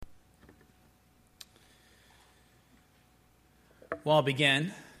Well, I'll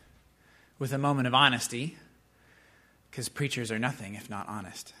begin with a moment of honesty, because preachers are nothing if not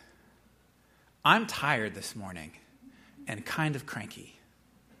honest. I'm tired this morning and kind of cranky.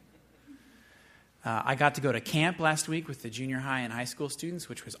 I got to go to camp last week with the junior high and high school students,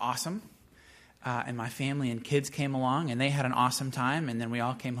 which was awesome. And my family and kids came along, and they had an awesome time. And then we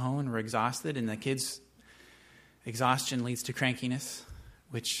all came home and were exhausted. And the kids' exhaustion leads to crankiness,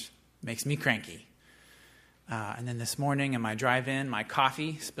 which makes me cranky. And then this morning in my drive-in, my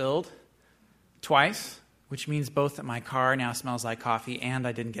coffee spilled twice, which means both that my car now smells like coffee and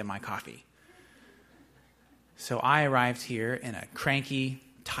I didn't get my coffee. So I arrived here in a cranky,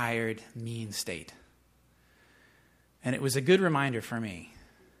 tired, mean state. And it was a good reminder for me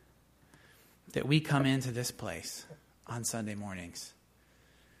that we come into this place on Sunday mornings,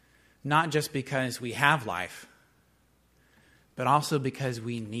 not just because we have life, but also because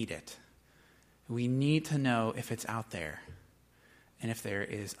we need it. We need to know if it's out there and if there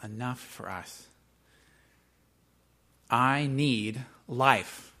is enough for us. I need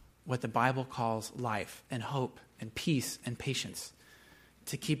life, what the Bible calls life, and hope, and peace, and patience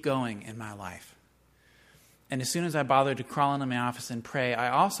to keep going in my life. And as soon as I bothered to crawl into my office and pray, I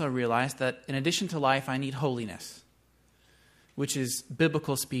also realized that in addition to life, I need holiness, which is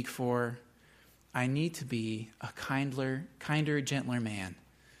biblical speak for I need to be a kinder, gentler man,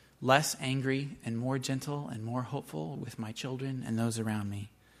 less angry and more gentle and more hopeful with my children and those around me.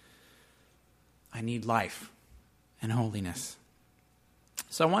 I need life and holiness.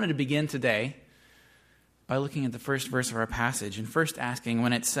 So I wanted to begin today by looking at the first verse of our passage and first asking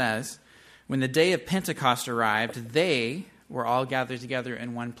when it says, when the day of Pentecost arrived, they were all gathered together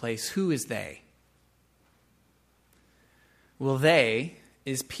in one place. Who is they? Well, they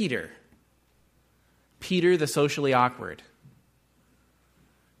is Peter. Peter, the socially awkward,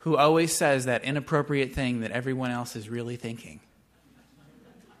 who always says that inappropriate thing that everyone else is really thinking.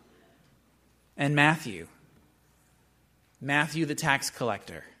 And Matthew the tax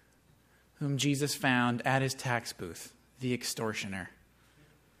collector, whom Jesus found at his tax booth, the extortioner.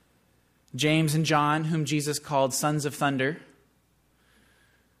 James and John, whom Jesus called sons of thunder,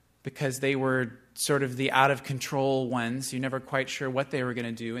 because they were sort of the out-of-control ones. You're never quite sure what they were going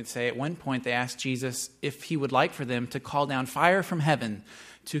to do. And say at one point they asked Jesus if he would like for them to call down fire from heaven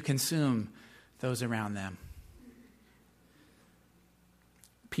to consume those around them.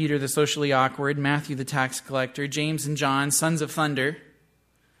 Peter, the socially awkward, Matthew, the tax collector, James and John, sons of thunder.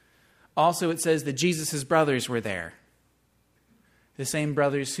 Also, it says that Jesus' brothers were there. The same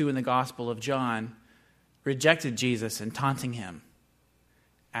brothers who, in the Gospel of John, rejected Jesus and taunting him,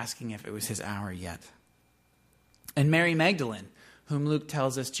 asking if it was his hour yet. And Mary Magdalene, whom Luke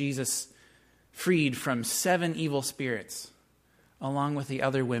tells us Jesus freed from 7 evil spirits, along with the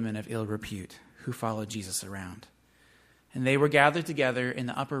other women of ill repute who followed Jesus around. And they were gathered together in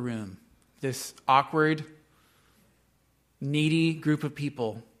the upper room, this awkward, needy group of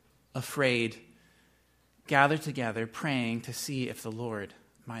people, afraid, gathered together, praying to see if the Lord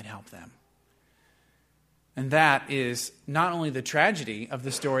might help them. And that is not only the tragedy of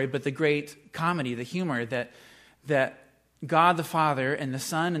the story, but the great comedy, the humor that God the Father and the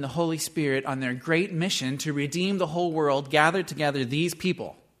Son and the Holy Spirit, on their great mission to redeem the whole world, gathered together these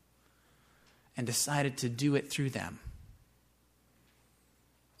people and decided to do it through them.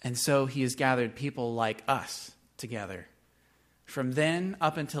 And so he has gathered people like us together from then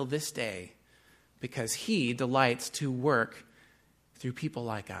up until this day, because he delights to work through people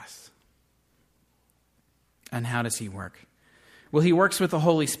like us. And how does he work? Well, he works with the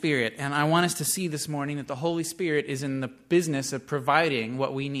Holy Spirit, and I want us to see this morning that the Holy Spirit is in the business of providing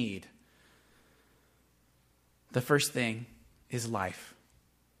what we need. The first thing is life.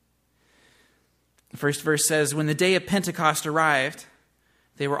 The first verse says, when the day of Pentecost arrived,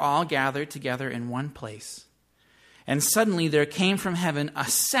 they were all gathered together in one place. And suddenly there came from heaven a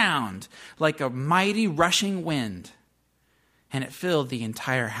sound like a mighty rushing wind, and it filled the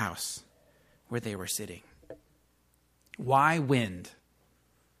entire house where they were sitting. Why wind?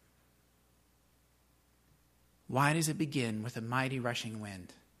 Why does it begin with a mighty rushing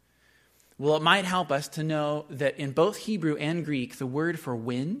wind? Well, it might help us to know that in both Hebrew and Greek, the word for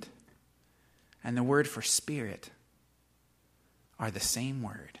wind and the word for spirit are the same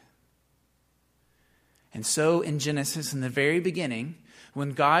word. And so in Genesis, in the very beginning,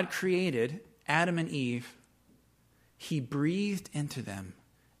 when God created Adam and Eve, he breathed into them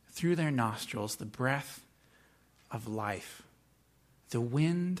through their nostrils the breath of life, the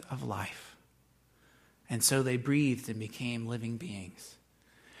wind of life. And so they breathed and became living beings.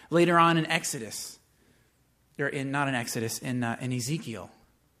 Later on in Exodus, in Ezekiel,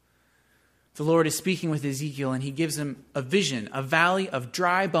 the Lord is speaking with Ezekiel, and he gives him a vision, a valley of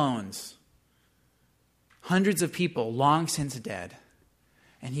dry bones. Hundreds of people long since dead.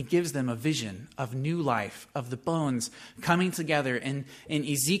 And he gives them a vision of new life, of the bones coming together. And in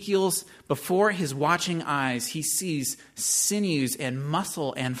Ezekiel's, before his watching eyes, he sees sinews and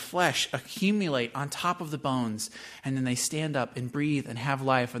muscle and flesh accumulate on top of the bones. And then they stand up and breathe and have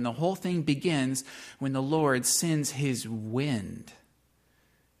life. And the whole thing begins when the Lord sends his wind,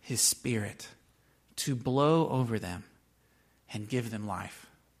 his spirit, to blow over them and give them life.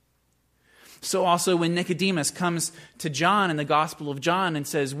 So also when Nicodemus comes to John in the Gospel of John and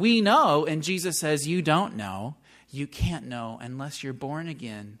says, we know, and Jesus says, you don't know, you can't know unless you're born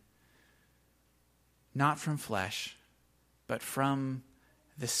again, not from flesh, but from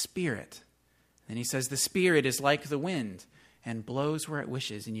the Spirit. And he says the Spirit is like the wind and blows where it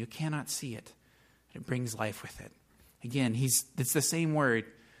wishes, and you cannot see it. It brings life with it. Again, it's the same word.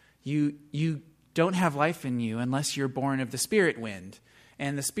 You don't have life in you unless you're born of the Spirit wind.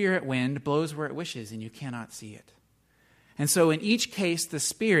 And the Spirit wind blows where it wishes, and you cannot see it. And so in each case, the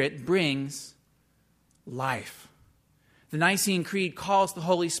Spirit brings life. The Nicene Creed calls the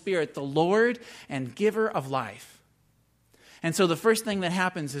Holy Spirit the Lord and giver of life. And so the first thing that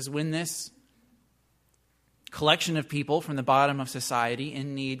happens is when this collection of people from the bottom of society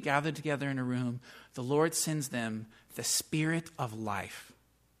in need gathered together in a room, the Lord sends them the Spirit of life.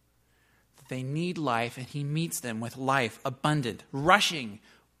 They need life, and he meets them with life, abundant, rushing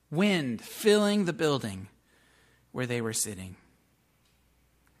wind, filling the building where they were sitting.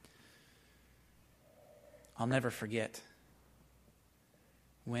 I'll never forget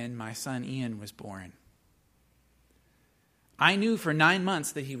when my son Ian was born. I knew for 9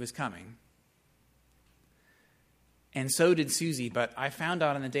 months that he was coming. And so did Susie, but I found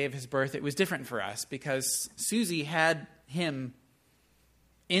out on the day of his birth it was different for us because Susie had him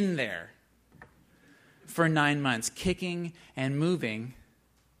in there for 9 months, kicking and moving.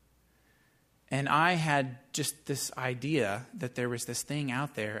 And I had just this idea that there was this thing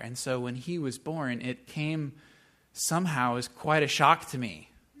out there. And so when he was born, it came somehow as quite a shock to me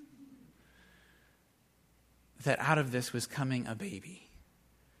that out of this was coming a baby.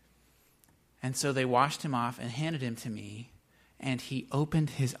 And so they washed him off and handed him to me, and he opened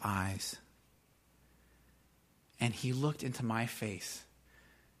his eyes. And he looked into my face.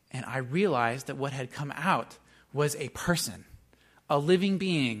 And I realized that what had come out was a person, a living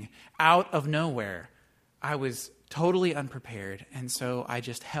being out of nowhere. I was totally unprepared. And so I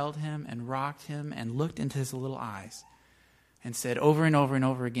just held him and rocked him and looked into his little eyes and said over and over and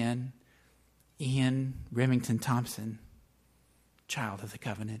over again, Ian Remington Thompson, child of the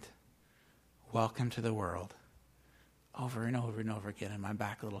covenant, welcome to the world. Over and over and over again in my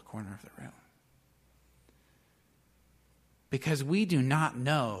back little corner of the room. Because we do not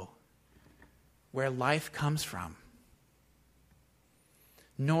know where life comes from,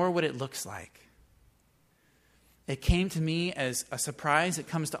 nor what it looks like. It came to me as a surprise. It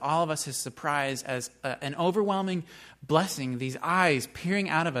comes to all of us as surprise, as an overwhelming blessing, these eyes peering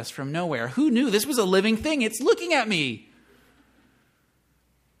out of us from nowhere. Who knew this was a living thing? It's looking at me.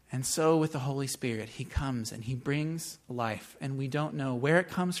 And so with the Holy Spirit, he comes and he brings life, and we don't know where it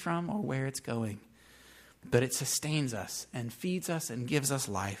comes from or where it's going. But it sustains us and feeds us and gives us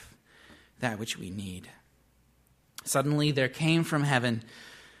life, that which we need. Suddenly there came from heaven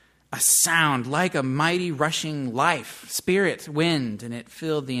a sound like a mighty rushing life, spirit, wind, and it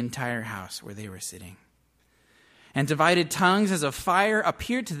filled the entire house where they were sitting. And divided tongues as of fire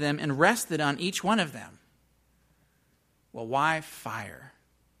appeared to them and rested on each one of them. Well, why fire?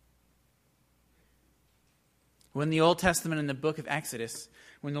 When the Old Testament in the book of Exodus,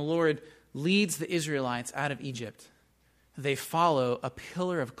 when the Lord leads the Israelites out of Egypt, they follow a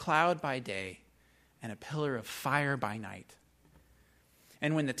pillar of cloud by day and a pillar of fire by night.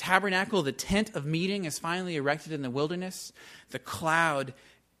 And when the tabernacle, the tent of meeting, is finally erected in the wilderness, the cloud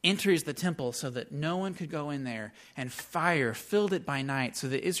enters the temple so that no one could go in there, and fire filled it by night so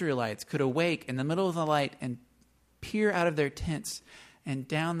the Israelites could awake in the middle of the night and peer out of their tents and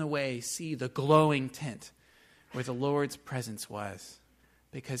down the way see the glowing tent where the Lord's presence was.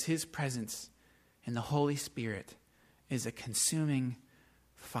 Because his presence in the Holy Spirit is a consuming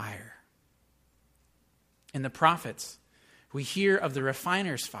fire. In the prophets, we hear of the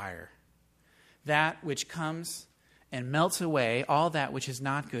refiner's fire, that which comes and melts away all that which is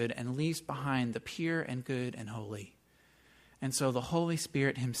not good and leaves behind the pure and good and holy. And so the Holy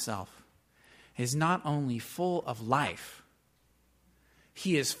Spirit himself is not only full of life,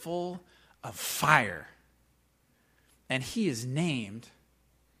 he is full of fire. And he is named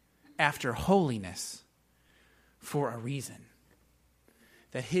after holiness for a reason.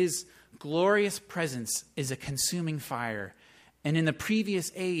 That his glorious presence is a consuming fire. And in the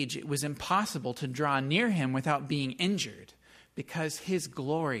previous age, it was impossible to draw near him without being injured, because his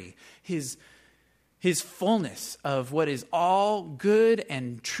glory, his fullness of what is all good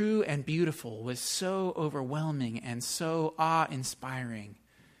and true and beautiful was so overwhelming and so awe-inspiring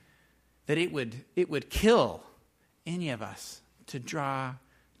that it would kill any of us to draw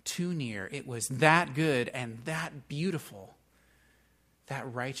too near. It was that good and that beautiful,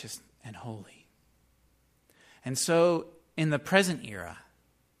 that righteous and holy. And so in the present era,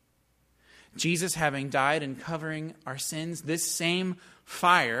 Jesus having died and covering our sins, this same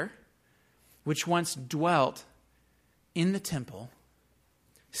fire which once dwelt in the temple,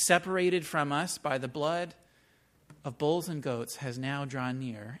 separated from us by the blood of bulls and goats, has now drawn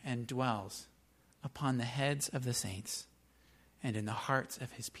near and dwells upon the heads of the saints and in the hearts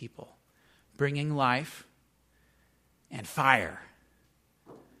of his people, bringing life and fire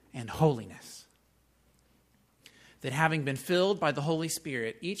and holiness. That having been filled by the Holy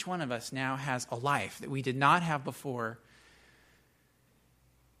Spirit, each one of us now has a life that we did not have before,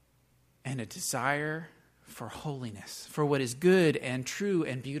 and a desire for holiness, for what is good and true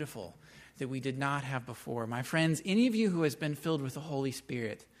and beautiful that we did not have before. My friends, any of you who has been filled with the Holy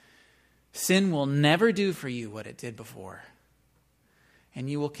Spirit, sin will never do for you what it did before. And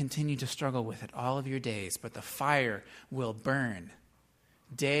you will continue to struggle with it all of your days, but the fire will burn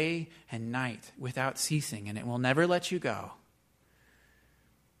day and night without ceasing, and it will never let you go.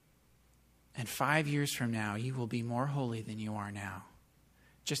 And 5 years from now, you will be more holy than you are now.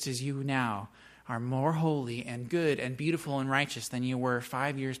 Just as you now are more holy and good and beautiful and righteous than you were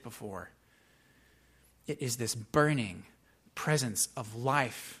 5 years before. It is this burning presence of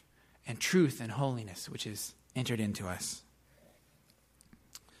life and truth and holiness which is entered into us.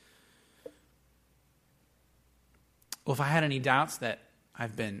 Well, if I had any doubts that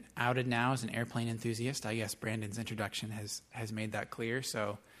I've been outed now as an airplane enthusiast, I guess Brandon's introduction has made that clear.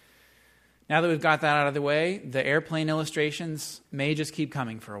 So now that we've got that out of the way, the airplane illustrations may just keep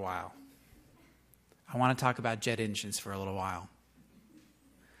coming for a while. I want to talk about jet engines for a little while.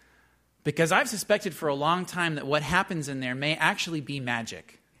 Because I've suspected for a long time that what happens in there may actually be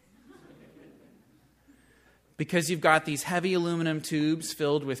magic. Because you've got these heavy aluminum tubes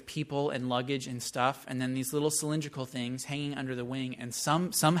filled with people and luggage and stuff, and then these little cylindrical things hanging under the wing, and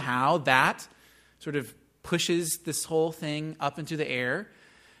somehow that sort of pushes this whole thing up into the air.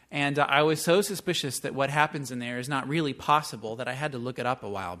 And I was so suspicious that what happens in there is not really possible that I had to look it up a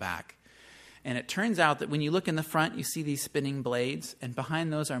while back. And it turns out that when you look in the front, you see these spinning blades, and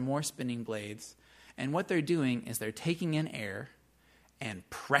behind those are more spinning blades. And what they're doing is they're taking in air and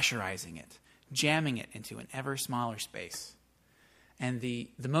pressurizing it, jamming it into an ever smaller space. And the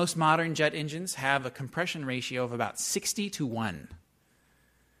most modern jet engines have a compression ratio of about 60-1,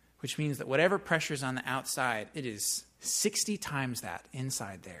 which means that whatever pressure is on the outside, it is 60 times that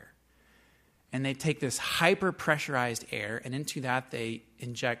inside there. And they take this hyper-pressurized air, and into that they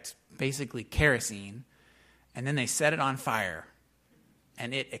inject basically kerosene, and then they set it on fire,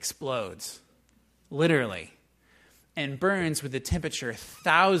 and it explodes, literally, and burns with a temperature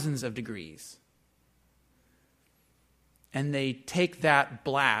thousands of degrees. And they take that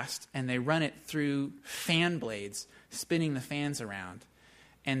blast, and they run it through fan blades, spinning the fans around.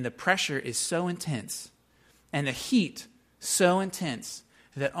 And the pressure is so intense, and the heat so intense,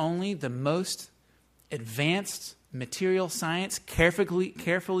 that only the most advanced material science,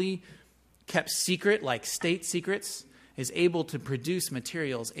 carefully kept secret, like state secrets, is able to produce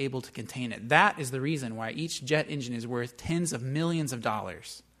materials able to contain it. That is the reason why each jet engine is worth tens of millions of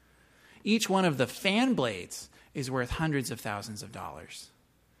dollars. Each one of the fan blades is worth hundreds of thousands of dollars.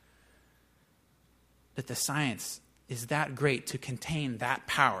 That the science is that great to contain that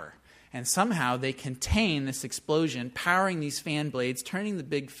power. And somehow they contain this explosion, powering these fan blades, turning the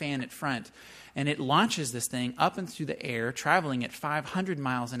big fan at front, and it launches this thing up into the air, traveling at 500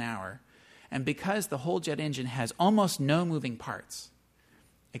 miles an hour. And because the whole jet engine has almost no moving parts,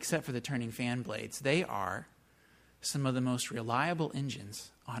 except for the turning fan blades, they are some of the most reliable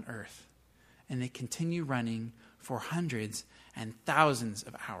engines on Earth. And they continue running for hundreds and thousands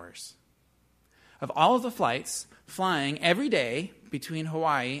of hours. Of all of the flights flying every day between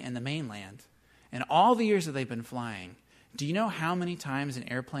Hawaii and the mainland, and all the years that they've been flying, do you know how many times an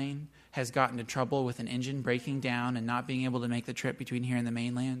airplane has gotten into trouble with an engine breaking down and not being able to make the trip between here and the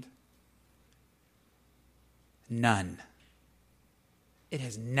mainland? None. It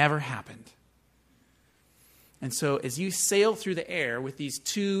has never happened. And so as you sail through the air with these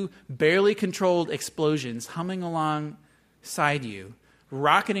two barely controlled explosions humming alongside you,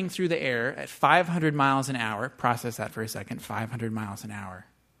 rocketing through the air at 500 miles an hour, process that for a second, 500 miles an hour.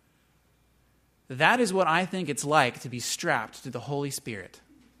 That is what I think it's like to be strapped to the Holy Spirit.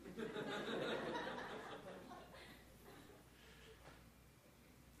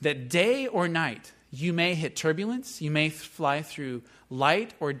 That day or night, you may hit turbulence, you may fly through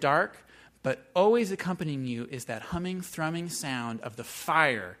light or dark, but always accompanying you is that humming, thrumming sound of the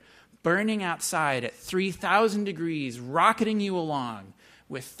fire burning outside at 3,000 degrees, rocketing you along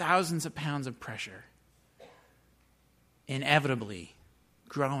with thousands of pounds of pressure, inevitably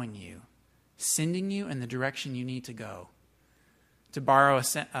growing you, sending you in the direction you need to go. To borrow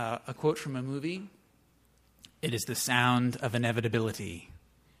a quote from a movie, it is the sound of inevitability,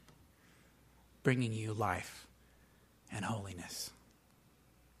 bringing you life and holiness.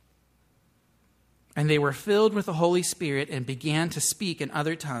 And they were filled with the Holy Spirit and began to speak in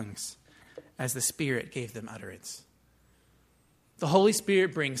other tongues as the Spirit gave them utterance. The Holy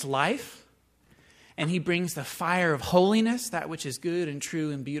Spirit brings life, and he brings the fire of holiness, that which is good and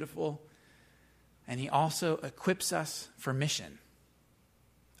true and beautiful. And he also equips us for mission.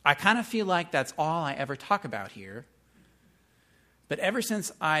 I kind of feel like that's all I ever talk about here. But ever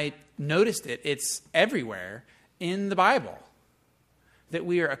since I noticed it, it's everywhere in the Bible that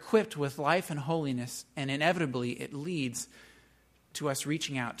we are equipped with life and holiness, and inevitably it leads to us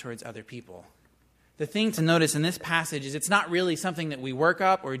reaching out towards other people. The thing to notice in this passage is it's not really something that we work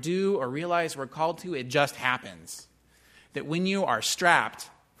up or do or realize we're called to. It just happens. That when you are strapped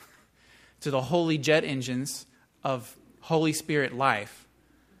to the holy jet engines of Holy Spirit life,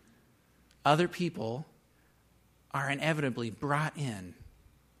 other people are inevitably brought in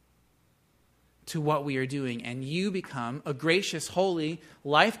to what we are doing, and you become a gracious, holy,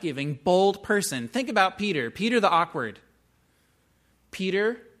 life-giving, bold person. Think about Peter the awkward,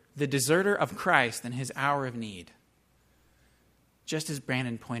 Peter the deserter of Christ in his hour of need. Just as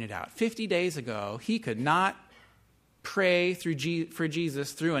Brandon pointed out, 50 days ago, he could not pray for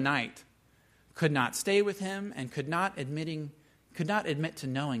Jesus through a night, could not stay with him, and could not admit to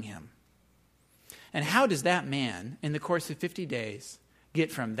knowing him. And how does that man, in the course of 50 days,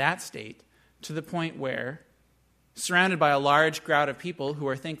 get from that state to the point where, surrounded by a large crowd of people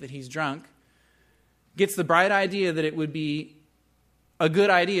who think that he's drunk, gets the bright idea that it would be a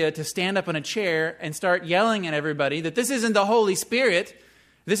good idea to stand up in a chair and start yelling at everybody that this isn't the Holy Spirit,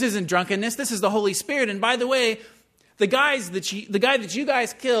 this isn't drunkenness, this is the Holy Spirit. And by the way, the guy that you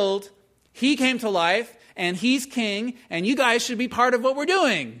guys killed, he came to life, and he's king, and you guys should be part of what we're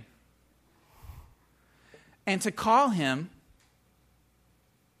doing. And to call him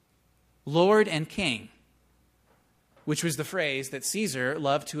Lord and King, which was the phrase that Caesar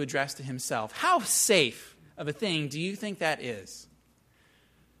loved to address to himself. How safe of a thing do you think that is?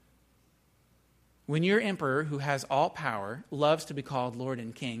 When your emperor, who has all power, loves to be called Lord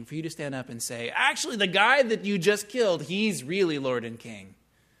and King, for you to stand up and say, actually, the guy that you just killed, he's really Lord and King.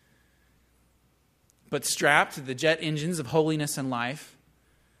 But strapped to the jet engines of holiness and life,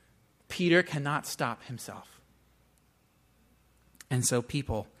 Peter cannot stop himself. And so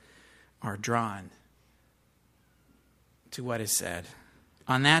people are drawn to what is said.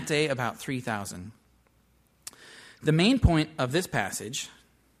 On that day, about 3,000. The main point of this passage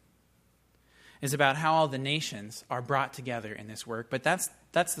is about how all the nations are brought together in this work. But that's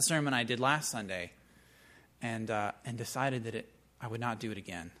the sermon I did last Sunday, and decided that I would not do it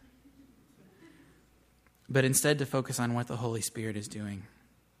again. But instead to focus on what the Holy Spirit is doing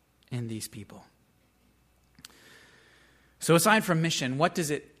in these people. So aside from mission, what does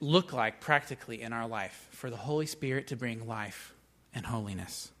it look like practically in our life for the Holy Spirit to bring life and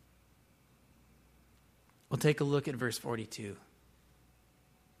holiness? We'll take a look at verse 42.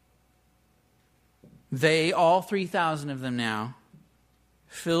 They, all 3,000 of them now,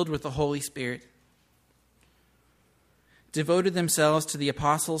 filled with the Holy Spirit, devoted themselves to the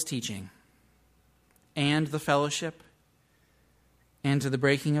apostles' teaching and the fellowship and to the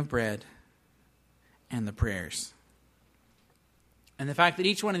breaking of bread and the prayers. And the fact that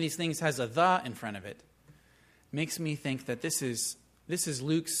each one of these things has a "the" in front of it makes me think that this is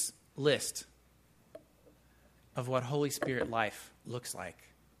Luke's list of what Holy Spirit life looks like.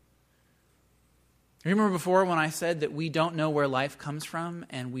 Remember before when I said that we don't know where life comes from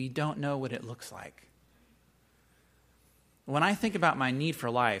and we don't know what it looks like? When I think about my need for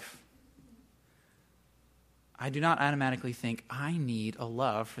life, I do not automatically think I need a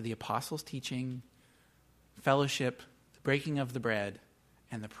love for the apostles' teaching, fellowship, the breaking of the bread,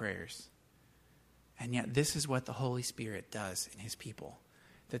 and the prayers. And yet this is what the Holy Spirit does in his people.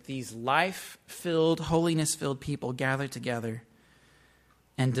 That these life-filled, holiness-filled people gather together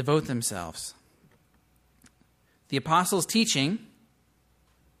and devote themselves. The apostles' teaching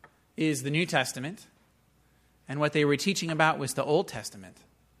is the New Testament, and what they were teaching about was the Old Testament.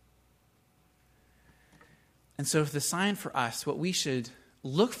 And so if the sign for us, what we should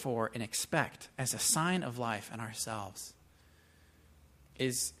look for and expect as a sign of life in ourselves,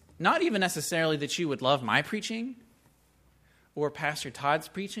 is not even necessarily that you would love my preaching or Pastor Todd's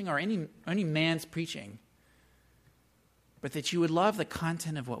preaching or any man's preaching, but that you would love the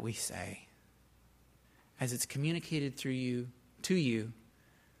content of what we say as it's communicated through you, to you,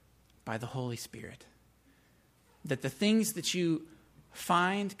 by the Holy Spirit. That the things that you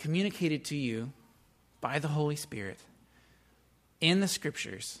find communicated to you by the Holy Spirit in the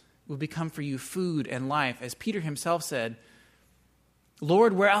Scriptures will become for you food and life. As Peter himself said,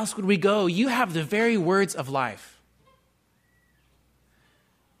 Lord, where else would we go? You have the very words of life.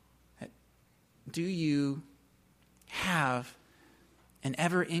 Do you have an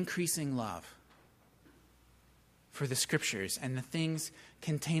ever-increasing love for the Scriptures and the things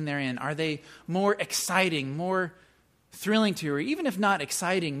contained therein? Are they more exciting, more thrilling to you, or even if not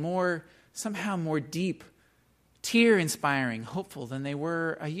exciting, somehow more deep, tear-inspiring, hopeful than they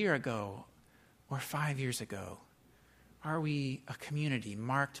were a year ago or 5 years ago? Are we a community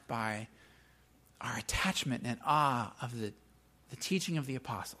marked by our attachment and awe of the teaching of the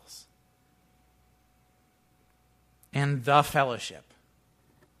apostles and the fellowship?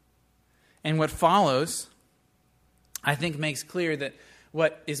 And what follows, I think, makes clear that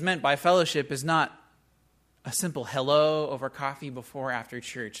what is meant by fellowship is not a simple hello over coffee before or after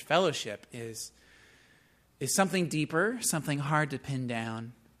church. Fellowship is something deeper, something hard to pin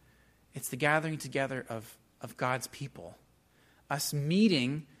down. It's the gathering together of God's people. Us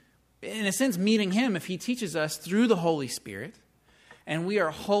meeting, in a sense, meeting Him if He teaches us through the Holy Spirit, and we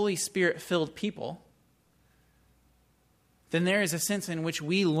are Holy Spirit-filled people, then there is a sense in which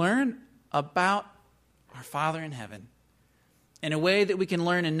we learn about our Father in heaven in a way that we can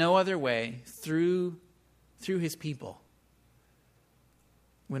learn in no other way through His people.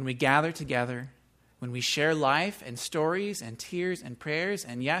 When we gather together, when we share life and stories and tears and prayers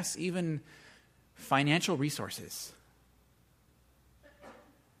and, yes, even financial resources,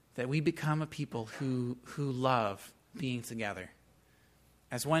 that we become a people who love being together.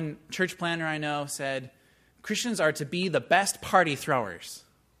 As one church planner I know said, Christians are to be the best party throwers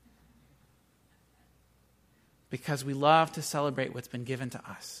because we love to celebrate what's been given to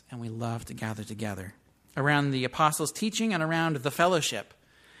us, and we love to gather together around the apostles' teaching and around the fellowship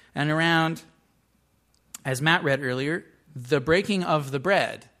and around, as Matt read earlier, the breaking of the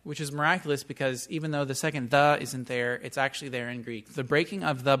bread, which is miraculous because even though the second "the" isn't there, it's actually there in Greek. The breaking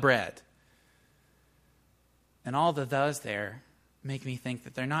of the bread. And all the "the's" there make me think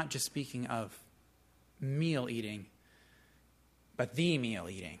that they're not just speaking of meal eating, but the meal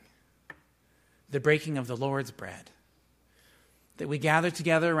eating. The breaking of the Lord's bread. That we gather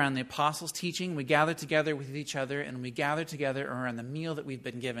together around the apostles' teaching, we gather together with each other, and we gather together around the meal that we've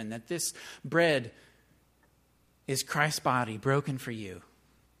been given. That this bread is Christ's body broken for you,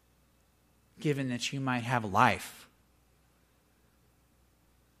 given that you might have life,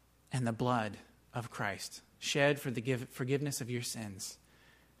 and the blood of Christ shed for the forgiveness of your sins,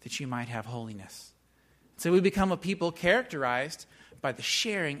 that you might have holiness. So we become a people characterized by the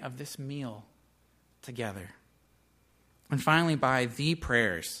sharing of this meal together. And finally, by the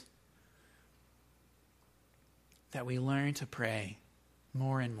prayers, that we learn to pray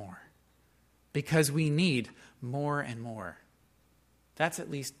more and more, because we need more and more. That's at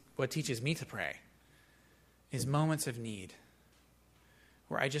least what teaches me to pray, is moments of need,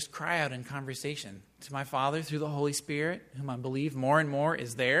 where I just cry out in conversation to my Father through the Holy Spirit, whom I believe more and more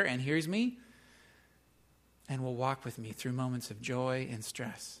is there and hears me, and will walk with me through moments of joy and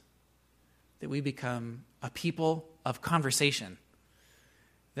stress. That we become a people of conversation.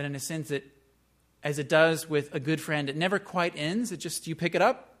 That in a sense that, as it does with a good friend, it never quite ends. It just, you pick it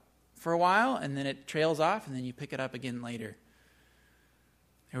up for a while, and then it trails off, and then you pick it up again later.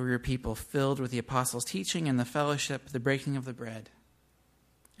 And we are people filled with the apostles' teaching and the fellowship, the breaking of the bread,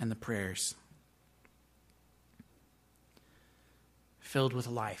 and the prayers. Filled with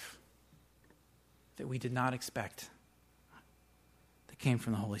life that we did not expect, that came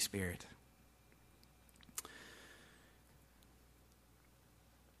from the Holy Spirit.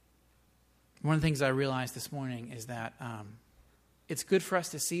 One of the things I realized this morning is that it's good for us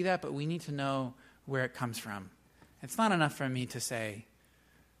to see that, but we need to know where it comes from. It's not enough for me to say,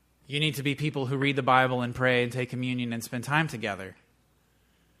 you need to be people who read the Bible and pray and take communion and spend time together.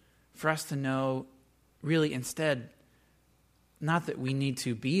 For us to know, really, instead, not that we need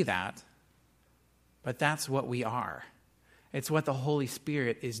to be that, but that's what we are. It's what the Holy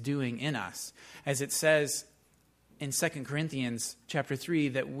Spirit is doing in us. As it says in 2 Corinthians chapter 3,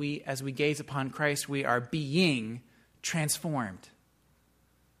 that we, as we gaze upon Christ, we are being transformed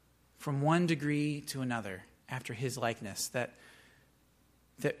from one degree to another after his likeness, that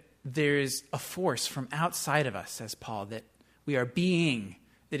there is a force from outside of us, says Paul, that we are being,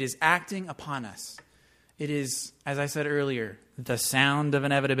 that is acting upon us. It is, as I said earlier, the sound of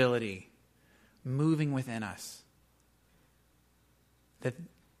inevitability moving within us. That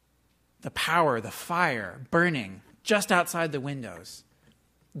the power, the fire burning just outside the windows,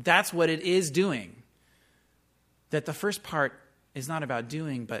 that's what it is doing. That the first part is not about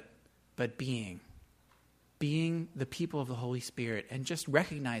doing, but being. Being the people of the Holy Spirit and just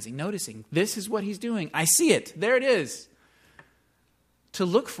recognizing, noticing, this is what he's doing. I see it. There it is. To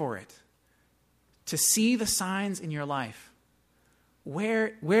look for it. To see the signs in your life.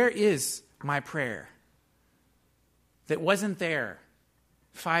 Where is my prayer that wasn't there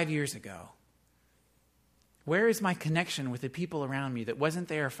 5 years ago? Where is my connection with the people around me that wasn't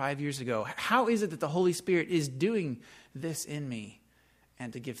there 5 years ago? How is it that the Holy Spirit is doing this in me?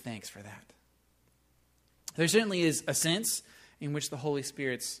 And to give thanks for that. There certainly is a sense in which the Holy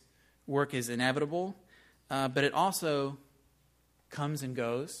Spirit's work is inevitable, but it also comes and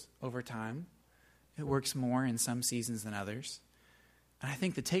goes over time. It works more in some seasons than others. And I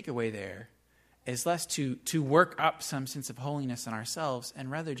think the takeaway there is less to work up some sense of holiness in ourselves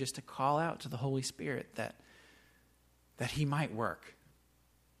and rather just to call out to the Holy Spirit that he might work.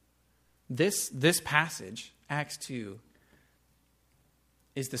 This passage, Acts 2,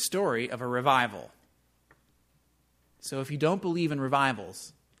 is the story of a revival. So if you don't believe in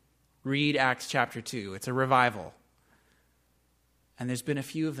revivals, read Acts chapter 2. It's a revival. And there's been a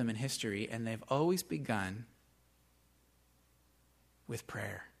few of them in history, and they've always begun with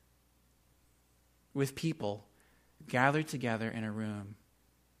prayer. With people gathered together in a room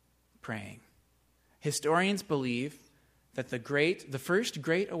praying. Historians believe that the first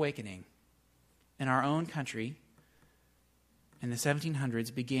great awakening in our own country in the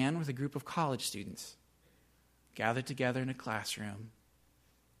 1700s began with a group of college students gathered together in a classroom,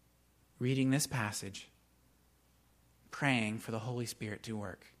 reading this passage, praying for the Holy Spirit to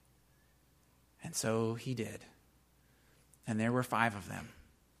work. And so he did. And there were 5 of them.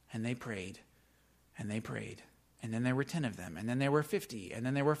 And they prayed. And they prayed. And then there were 10 of them. And then there were 50. And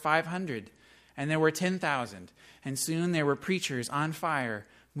then there were 500. And there were 10,000. And soon there were preachers on fire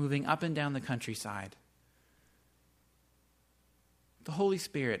moving up and down the countryside. The Holy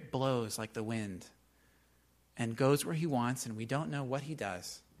Spirit blows like the wind and goes where he wants, and we don't know what he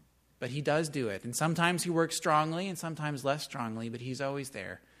does. But he does do it. And sometimes he works strongly and sometimes less strongly, but he's always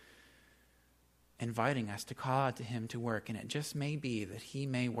there, inviting us to call out to him to work. And it just may be that he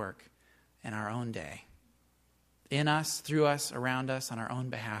may work in our own day, in us, through us, around us, on our own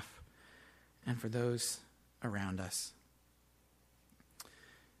behalf, and for those around us.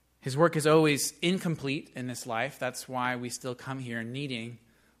 His work is always incomplete in this life. That's why we still come here needing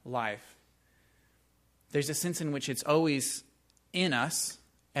life. There's a sense in which it's always in us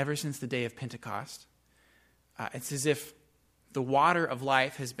ever since the day of Pentecost. It's as if the water of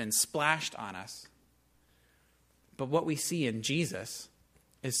life has been splashed on us. But what we see in Jesus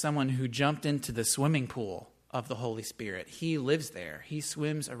is someone who jumped into the swimming pool of the Holy Spirit. He lives there. He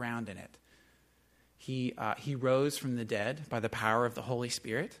swims around in it. He rose from the dead by the power of the Holy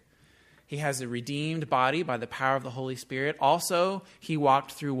Spirit. He has a redeemed body by the power of the Holy Spirit. Also, he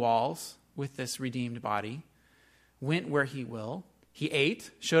walked through walls with this redeemed body, went where he will. He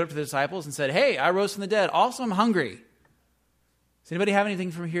ate, showed up to the disciples and said, "Hey, I rose from the dead. Also, I'm hungry. Does anybody have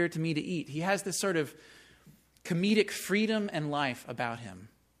anything from here to me to eat?" He has this sort of comedic freedom and life about him.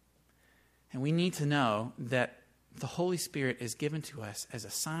 And we need to know that the Holy Spirit is given to us as a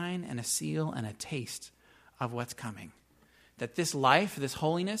sign and a seal and a taste of what's coming. That this life, this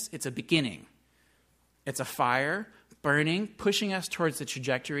holiness, it's a beginning. It's a fire burning, pushing us towards the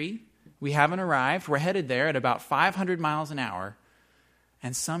trajectory. We haven't arrived. We're headed there at about 500 miles an hour.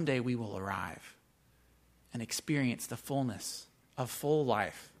 And someday we will arrive and experience the fullness of full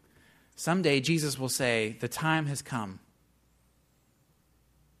life. Someday Jesus will say, "The time has come.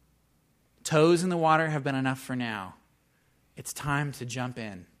 Toes in the water have been enough for now. It's time to jump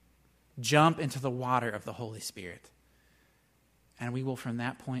in. Jump into the water of the Holy Spirit." And we will from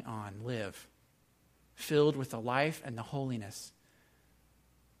that point on live filled with the life and the holiness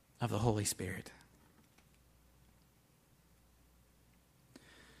of the Holy Spirit.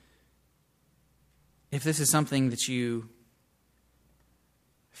 If this is something that you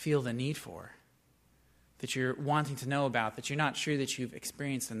feel the need for, that you're wanting to know about, that you're not sure that you've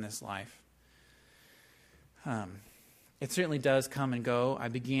experienced in this life, it certainly does come and go. I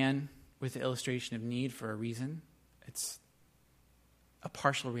began with the illustration of need for a reason. It's a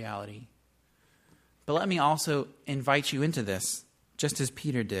partial reality. But let me also invite you into this, just as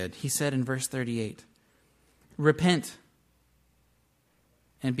Peter did. He said in verse 38, Repent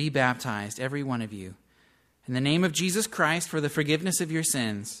and be baptized, every one of you, in the name of Jesus Christ for the forgiveness of your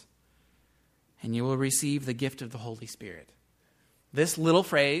sins, and you will receive the gift of the Holy Spirit. This little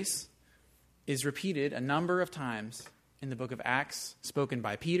phrase is repeated a number of times in the book of Acts, spoken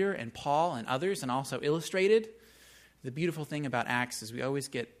by Peter and Paul and others, and also illustrated. The beautiful thing about Acts is we always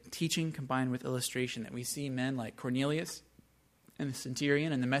get teaching combined with illustration, that we see men like Cornelius and the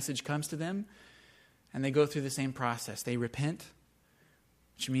centurion, and the message comes to them, and they go through the same process. They repent,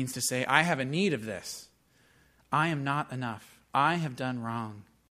 which means to say, I have a need of this. I am not enough. I have done wrong.